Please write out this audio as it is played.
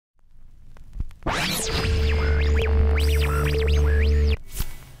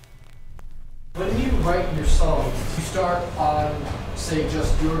you start on, say,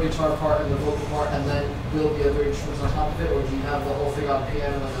 just your guitar part and the vocal part, and then build the other instruments on top of it, or do you have the whole thing on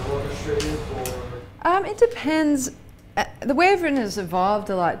piano and then orchestrated, or? It depends. The way I've written has evolved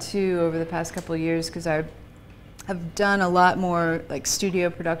a lot too over the past couple of years, because I have done a lot more like studio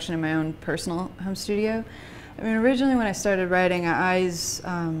production in my own personal home studio. I mean, originally when I started writing,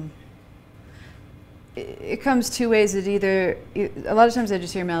 it comes two ways. A lot of times I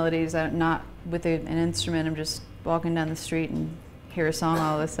just hear melodies, not with an instrument. I'm just walking down the street and hear a song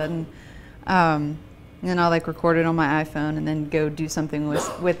all of a sudden. And then I'll like record it on my iPhone and then go do something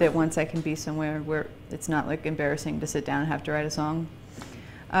with it once I can be somewhere where it's not like embarrassing to sit down and have to write a song.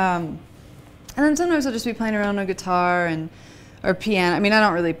 And then sometimes I'll just be playing around on guitar or piano. I mean, I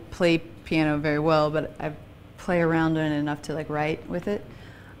don't really play piano very well, but I play around on it enough to like write with it.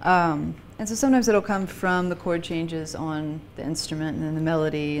 And so sometimes it'll come from the chord changes on the instrument, and then the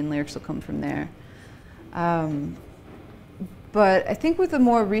melody and lyrics will come from there. But I think with the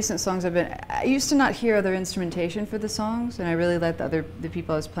more recent songs I used to not hear other instrumentation for the songs, and I really let the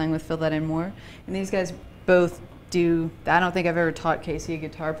people I was playing with fill that in more. And these guys both do. I don't think I've ever taught Casey a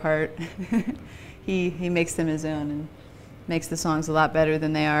guitar part. He makes them his own and makes the songs a lot better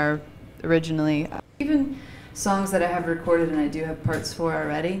than they are originally. Even songs that I have recorded and I do have parts for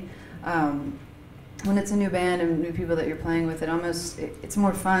already, when it's a new band and new people that you're playing with, it's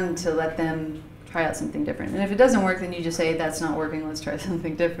more fun to let them try out something different. And if it doesn't work, then you just say, that's not working, let's try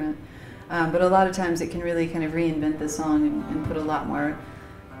something different. But a lot of times it can really kind of reinvent the song and put a lot more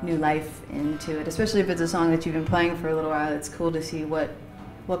new life into it, especially if it's a song that you've been playing for a little while. It's cool to see what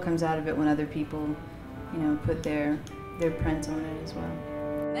comes out of it when other people, put their print on it as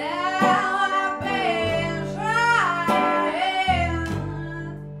well.